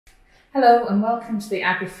Hello and welcome to the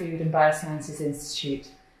Agri-Food and Biosciences Institute.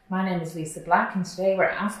 My name is Lisa Black and today we're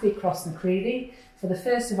at AFBI Crossnacreevy for the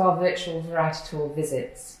first of our virtual variety tour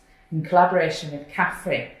visits in collaboration with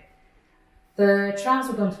CAFRE. The trials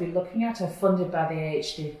we're going to be looking at are funded by the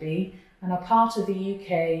AHDB and are part of the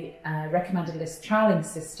UK recommended list trialling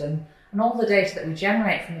system, and all the data that we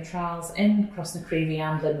generate from the trials in Crossnacreevy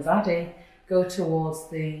and Llyn go towards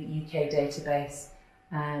the UK database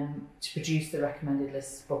to produce the recommended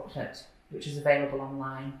list booklet, which is available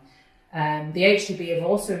online. The AHDB have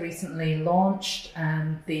also recently launched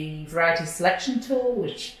the variety selection tool,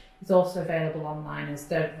 which is also available online, and is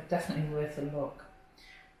definitely worth a look.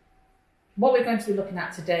 What we're going to be looking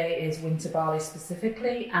at today is winter barley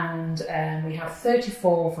specifically, and we have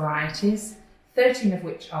 34 varieties, 13 of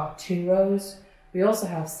which are 2 rows. We also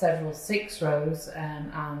have several 6 rows,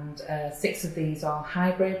 and 6 of these are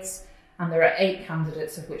hybrids. And there are 8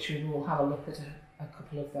 candidates, of which we will have a look at a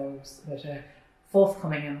couple of those that are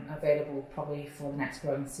forthcoming and available probably for the next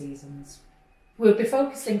growing seasons. We'll be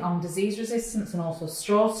focusing on disease resistance and also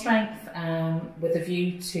straw strength, with a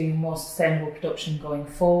view to more sustainable production going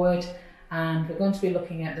forward. And we're going to be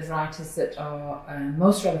looking at the varieties that are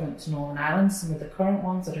most relevant to Northern Ireland, some of the current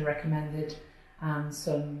ones that are recommended, and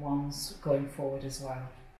some ones going forward as well.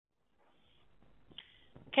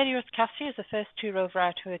 Cassia is the first 2-row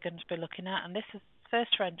variety we're going to be looking at, and this is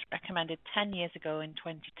first recommended 10 years ago in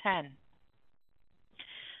 2010.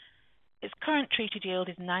 Its current treated yield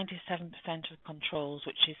is 97% of controls,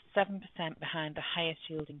 which is 7% behind the highest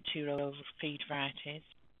yielding 2-row feed varieties.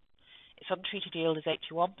 Its untreated yield is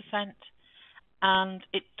 81%, and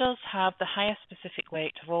it does have the highest specific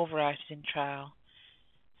weight of all varieties in trial,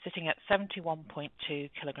 sitting at 71.2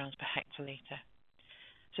 kilograms per hectolitre.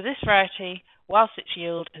 So this variety, whilst its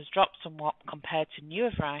yield has dropped somewhat compared to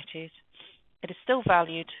newer varieties, it is still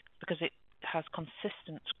valued because it has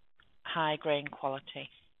consistent high grain quality.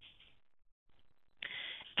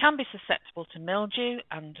 It can be susceptible to mildew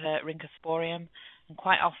and rhynchosporium, and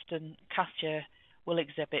quite often Cassia will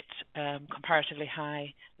exhibit comparatively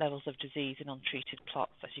high levels of disease in untreated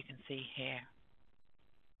plots, as you can see here.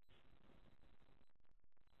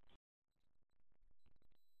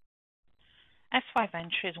 AFBI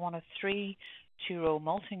Venture is one of 3 2-row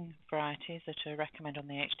malting varieties that are recommended on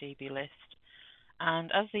the HDB list, and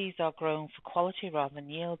as these are grown for quality rather than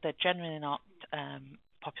yield, they're generally not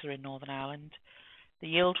popular in Northern Ireland. The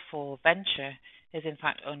yield for Venture is in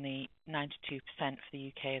fact only 92% for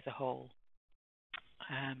the UK as a whole,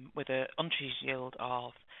 with an untreated yield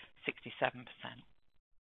of 67%.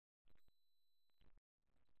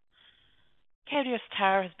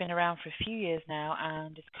 Tower has been around for a few years now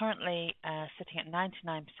and is currently sitting at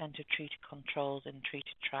 99% of treated controls in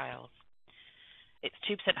treated trials. It's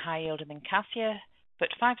 2% higher yielding than Cassia, but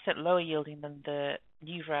 5% lower yielding than the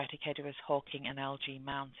new variety Hawking and LG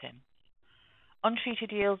Mountain.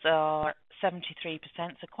 Untreated yields are 73%,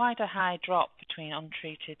 so quite a high drop between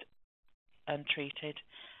untreated and treated.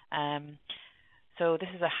 So this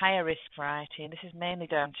is a higher risk variety, and this is mainly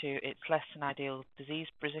down to its less than ideal disease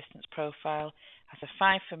resistance profile. It has a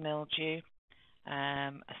 5 for mildew,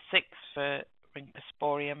 a 6 for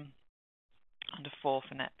rhynchosporium, and a 4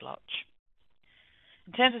 for net blotch.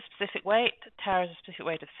 In terms of specific weight, Tara has a specific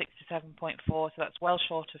weight of 67.4, so that's well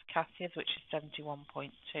short of Cassia's, which is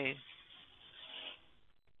 71.2.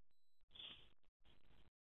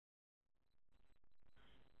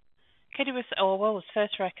 Orwell was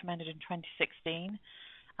first recommended in 2016,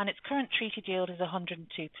 and its current treated yield is 102%,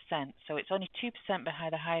 so it's only 2%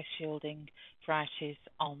 behind the highest yielding varieties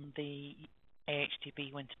on the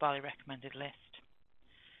AHDB winter barley recommended list.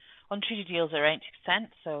 Untreated yields are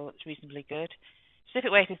 80%, so it's reasonably good.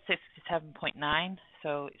 Specific weight is 67.9,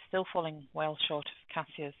 so it's still falling well short of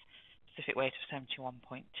Cassia's specific weight of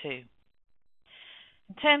 71.2.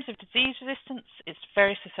 In terms of disease resistance, it's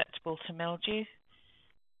very susceptible to mildew.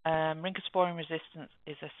 Rhynchosporium resistance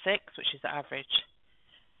is a 6, which is the average.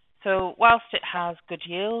 So whilst it has good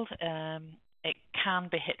yield, it can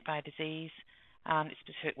be hit by disease, and its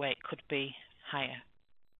specific weight could be higher.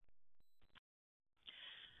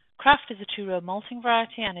 Craft is a 2-row malting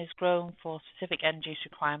variety and is grown for specific end-use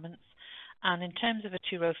requirements. And in terms of a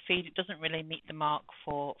 2-row feed, it doesn't really meet the mark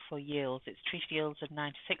for yields. Its treated yields of 96%,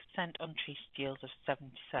 untreated yields of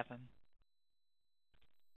 77%.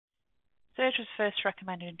 Surge was first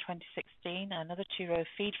recommended in 2016, another 2-row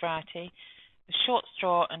feed variety with short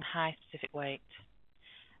straw and high specific weight.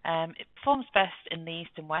 It performs best in the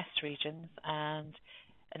east and west regions, and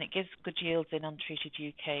it gives good yields in untreated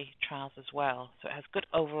UK trials as well, so it has good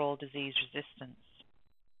overall disease resistance.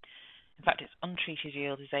 In fact, its untreated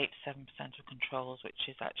yield is 87% of controls, which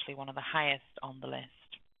is actually one of the highest on the list.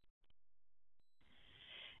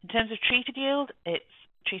 terms of treated yield, its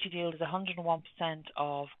treated yield is 101%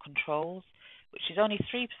 of controls, which is only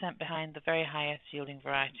 3% behind the very highest yielding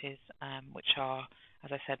varieties, which are,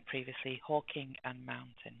 as I said previously, Hawking and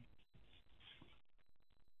Mountain.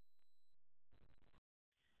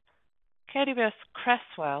 KWS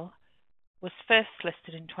Cresswell was first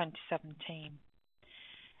listed in 2017.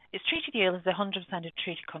 Its treated yield is 100% of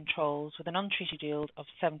treated controls with an untreated yield of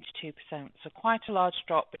 72%, so quite a large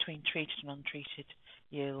drop between treated and untreated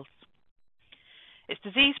yields. Its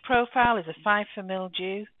disease profile is a 5 for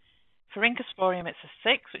mildew. For Rhynchosporium, it's a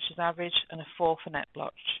 6, which is average, and a 4 for net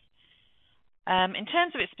blotch. In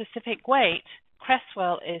terms of its specific weight,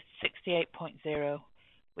 Cresswell is 68.0,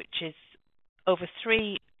 which is over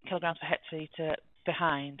 3 kilograms per hectolitre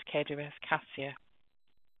behind KWS Cassia.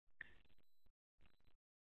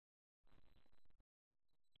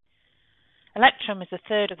 Electrum is a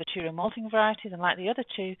third of the two-row malting varieties, and like the other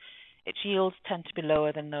two, its yields tend to be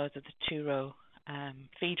lower than those of the two-row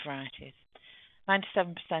feed varieties.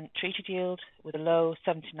 97% treated yield with a low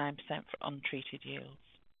 79% for untreated yields.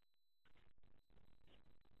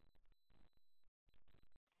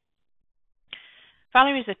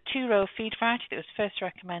 Valerie is a two-row feed variety that was first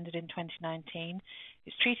recommended in 2019.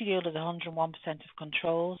 Its treated yield is 101% of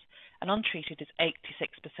controls, and untreated is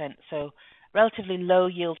 86%, so relatively low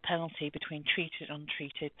yield penalty between treated and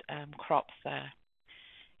untreated crops there.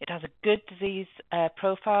 It has a good disease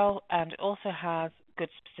profile, and it also has good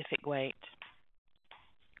specific weight.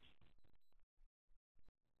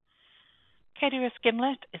 KWS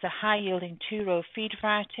Gimlet is a high-yielding two-row feed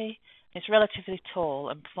variety. It's relatively tall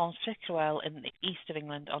and performs particularly well in the east of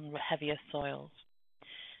England on heavier soils.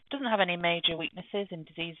 It doesn't have any major weaknesses in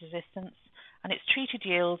disease resistance, and its treated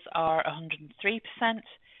yields are 103%,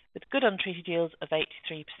 with good untreated yields of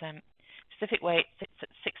 83%. Specific weight sits at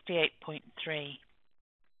 68.3.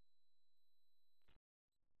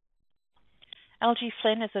 LG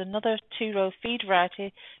Flynn is another two-row feed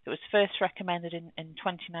variety that was first recommended in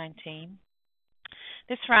 2019.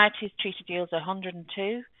 This variety's treated yields are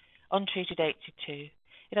 102, untreated 82.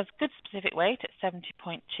 It has good specific weight at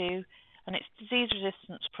 70.2, and its disease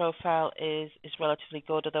resistance profile is relatively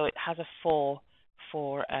good, although it has a 4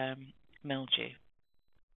 for mildew.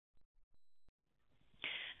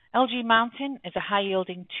 LG Mountain is a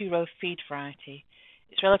high-yielding two-row feed variety.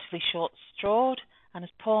 It's relatively short-strawed and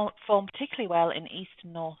has performed particularly well in east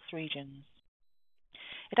and north regions.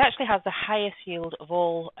 It actually has the highest yield of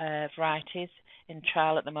all varieties in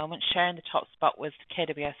trial at the moment, sharing the top spot with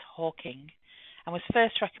KWS Hawking, and was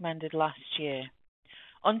first recommended last year.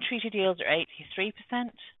 Untreated yields are 83%,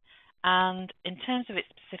 and in terms of its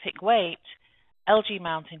specific weight, LG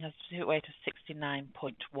Mountain has a specific weight of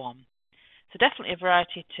 69.1. So definitely a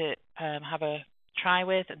variety to have a try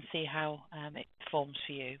with and see how it performs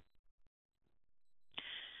for you.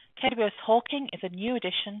 KWS Hawking is a new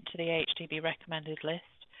addition to the AHDB recommended list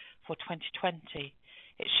for 2020.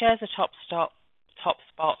 It shares a top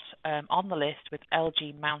spot on the list with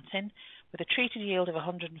LG Mountain, with a treated yield of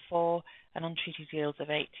 104 and untreated yields of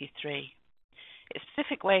 83. Its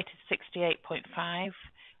specific weight is 68.5,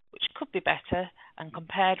 which could be better, and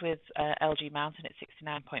compared with LG Mountain at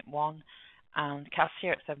 69.1 and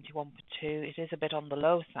Cassia at 71.2, it is a bit on the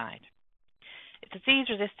low side. Its disease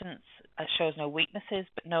resistance shows no weaknesses,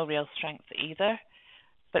 but no real strength either.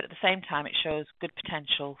 But at the same time, it shows good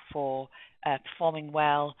potential for performing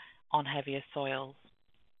well on heavier soils.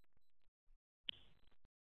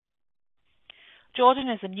 Jordan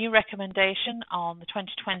is a new recommendation on the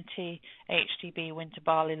 2020 AHDB Winter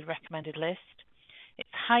Barley recommended list. It's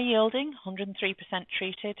high yielding, 103%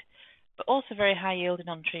 treated, but also very high yielding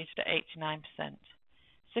untreated at 89%.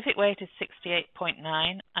 Specific weight is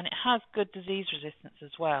 68.9, and it has good disease resistance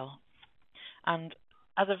as well. And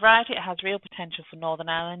as a variety, it has real potential for Northern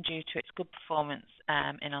Ireland due to its good performance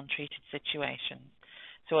in untreated situations.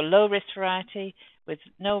 So a low-risk variety with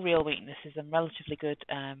no real weaknesses and relatively good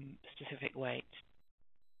specific weight.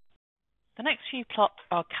 The next few plots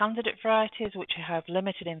are candidate varieties, which I have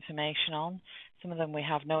limited information on. Some of them we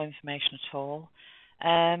have no information at all.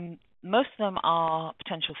 Most of them are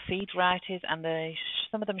potential feed varieties, and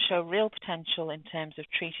some of them show real potential in terms of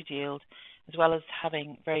treated yield, as well as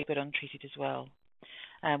having very good untreated as well.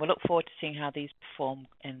 We look forward to seeing how these perform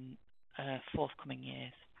in forthcoming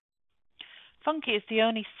years. Funky is the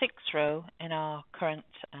only 6-row in our current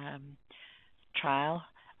trial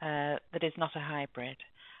that is not a hybrid.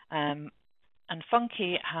 And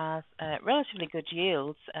Funky has relatively good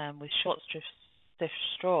yields with short stiff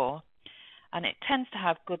straw, and it tends to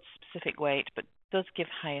have good specific weight, but does give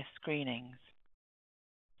higher screenings.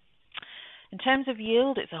 In terms of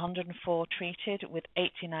yield, it's 104 treated with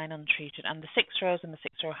 89 untreated, and the 6 rows and the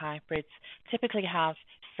 6 row hybrids typically have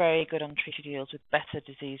very good untreated yields with better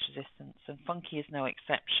disease resistance, and Funky is no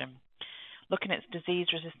exception. Looking at its disease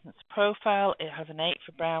resistance profile, it has an 8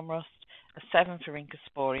 for brown rust, a 7 for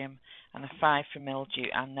Rhynchosporium, and a 5 for mildew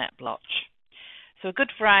and net blotch. So a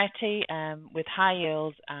good variety with high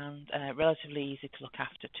yields and relatively easy to look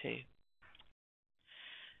after too.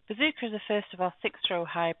 Bazooka is the first of our 6 row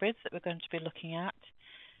hybrids that we're going to be looking at.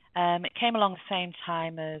 It came along the same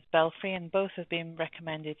time as Belfry, and both have been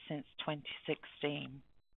recommended since 2016.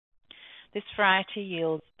 This variety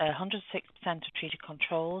yields 106% of treated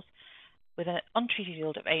controls with an untreated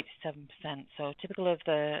yield of 87%. So typical of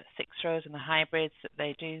the 6 rows and the hybrids, that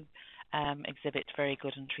they do exhibit very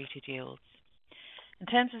good untreated yields. In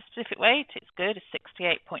terms of specific weight, it's good, it's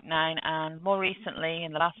 68.9, and more recently,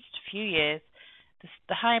 in the last few years,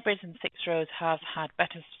 the hybrids and 6 rows have had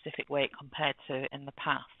better specific weight compared to in the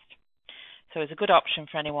past. So it's a good option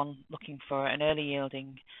for anyone looking for an early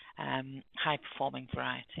yielding, high performing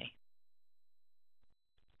variety.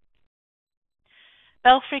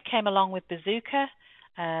 Belfry came along with Bazooka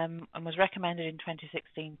and was recommended in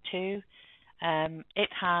 2016 too. It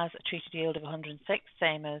has a treated yield of 106,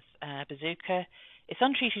 same as Bazooka. Its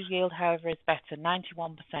untreated yield, however, is better,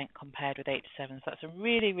 91% compared with 87, so that's a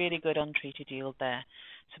really, really good untreated yield there.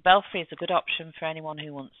 So Belfry is a good option for anyone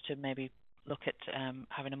who wants to maybe look at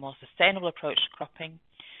having a more sustainable approach to cropping.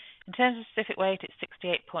 In terms of specific weight, it's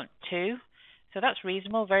 68.2, so that's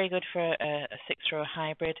reasonable, very good for a 6 row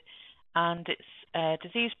hybrid, and its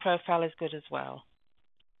disease profile is good as well.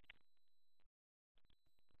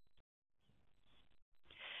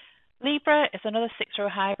 Libra is another 6 row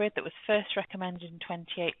hybrid that was first recommended in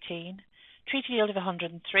 2018. Treated yield of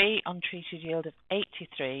 103, untreated yield of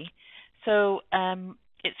 83. So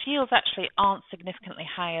its yields actually aren't significantly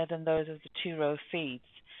higher than those of the 2 row feeds.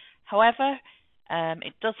 However,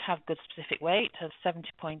 it does have good specific weight of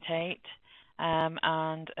 70.8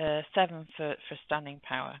 and 7 for standing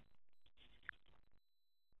power.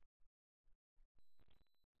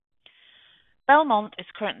 Belmont is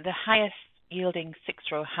currently the highest yielding 6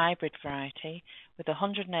 row hybrid variety with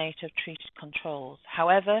 108 of treated controls.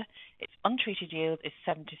 However, its untreated yield is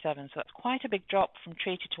 77, so that's quite a big drop from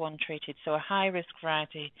treated to untreated, so a high risk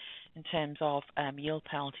variety in terms of yield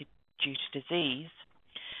penalty due to disease.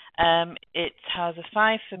 It has a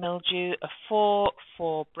 5 for mildew, a 4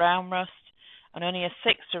 for brown rust, and only a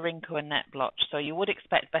 6 for Rhyncho and net blotch, so you would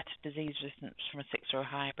expect better disease resistance from a 6 row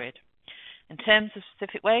hybrid. In terms of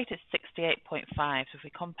specific weight, it's 68.5. So if we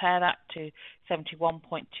compare that to 71.2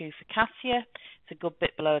 for Cassia, it's a good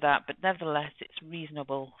bit below that, but nevertheless, it's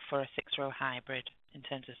reasonable for a 6 row hybrid in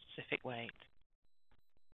terms of specific weight.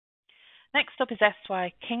 Next up is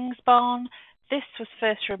AFBI Kingsbarn. This was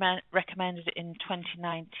first recommended in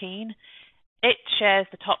 2019. It shares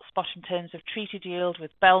the top spot in terms of treated yield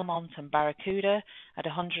with Belmont and Barracuda at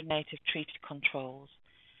 108 of treated controls.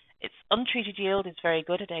 Its untreated yield is very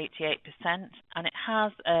good at 88%, and it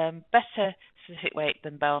has better specific weight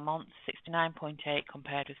than Belmont, 69.8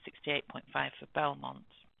 compared with 68.5 for Belmont.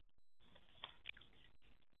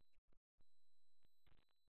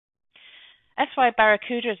 AFBI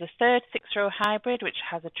Barracuda is a third 6 row hybrid which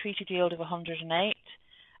has a treated yield of 108.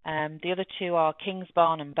 The other two are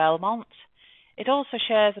Kingsbarn and Belmont. It also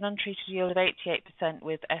shares an untreated yield of 88%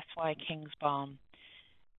 with AFBI Kingsbarn.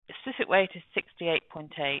 Its specific weight is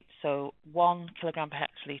 68.8, so 1 kilogram per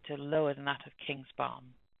hectolitre lower than that of Kingsbarn.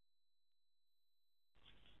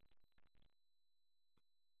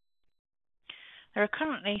 There are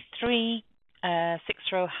currently 3 6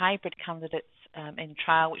 row hybrid candidates in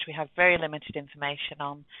trial, which we have very limited information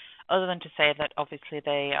on, other than to say that obviously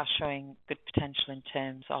they are showing good potential in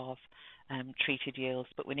terms of treated yields,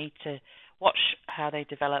 but we need to watch how they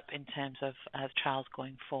develop in terms of trials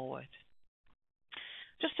going forward.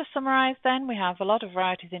 Just to summarise then, we have a lot of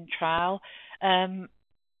varieties in trial.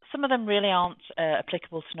 Some of them really aren't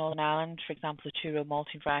applicable to Northern Ireland, for example the 2 row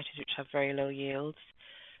malting varieties which have very low yields.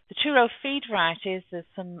 The 2 row feed varieties, there's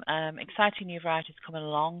some exciting new varieties coming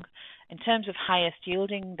along. In terms of highest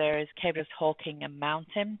yielding, there is Caberus Hawking and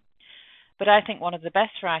Mountain. But I think one of the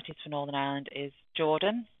best varieties for Northern Ireland is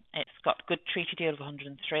Jordan. It's got good treated yield of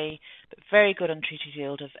 103, but very good untreated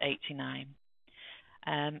yield of 89.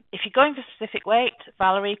 If you're going for specific weight,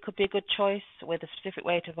 Valerie could be a good choice with a specific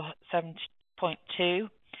weight of 7.2.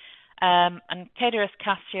 And Caderus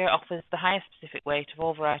Cassia offers the highest specific weight of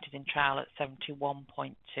all varieties in trial at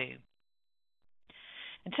 71.2.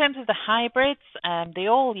 In terms of the hybrids, they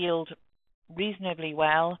all yield reasonably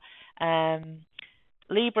well.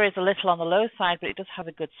 Libra is a little on the low side, but it does have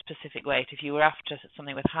a good specific weight if you were after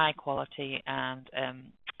something with high quality and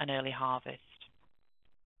an early harvest.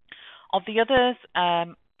 Of the others,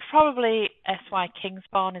 probably SY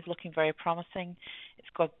Kingsbarn is looking very promising. It's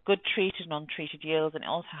got good treated and untreated yields, and it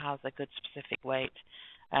also has a good specific weight.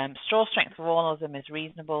 Straw strength for all of them is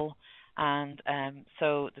reasonable, and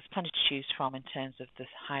so there's plenty to choose from in terms of the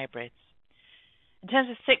hybrids. In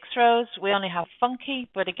terms of 6 rows, we only have Funky,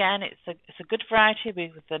 but again, it's a good variety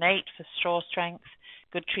with an 8 for straw strength,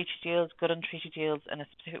 good treated yields, good untreated yields, and a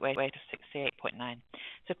specific weight of 68.9.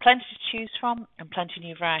 So plenty to choose from, and plenty of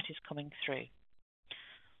new varieties coming through.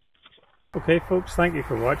 Okay folks, thank you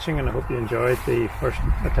for watching, and I hope you enjoyed the first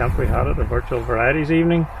attempt we had at a virtual varieties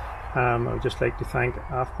evening. I would just like to thank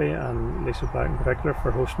AFBI and Lisa Black in particular for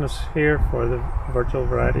hosting us here for the virtual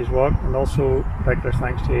varieties walk, and also particular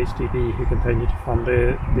thanks to AHDB who continue to fund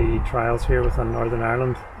the trials here within Northern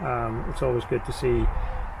Ireland. It's always good to see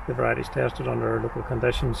the varieties tested under local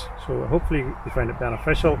conditions, so hopefully you find it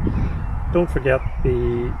beneficial. Don't forget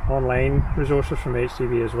the online resources from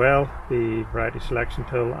AHDB as well, the variety selection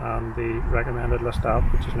tool and the recommended list app,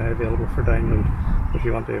 which is now available for download if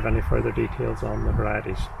you want to have any further details on the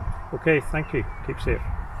varieties. Okay, thank you. Keep safe.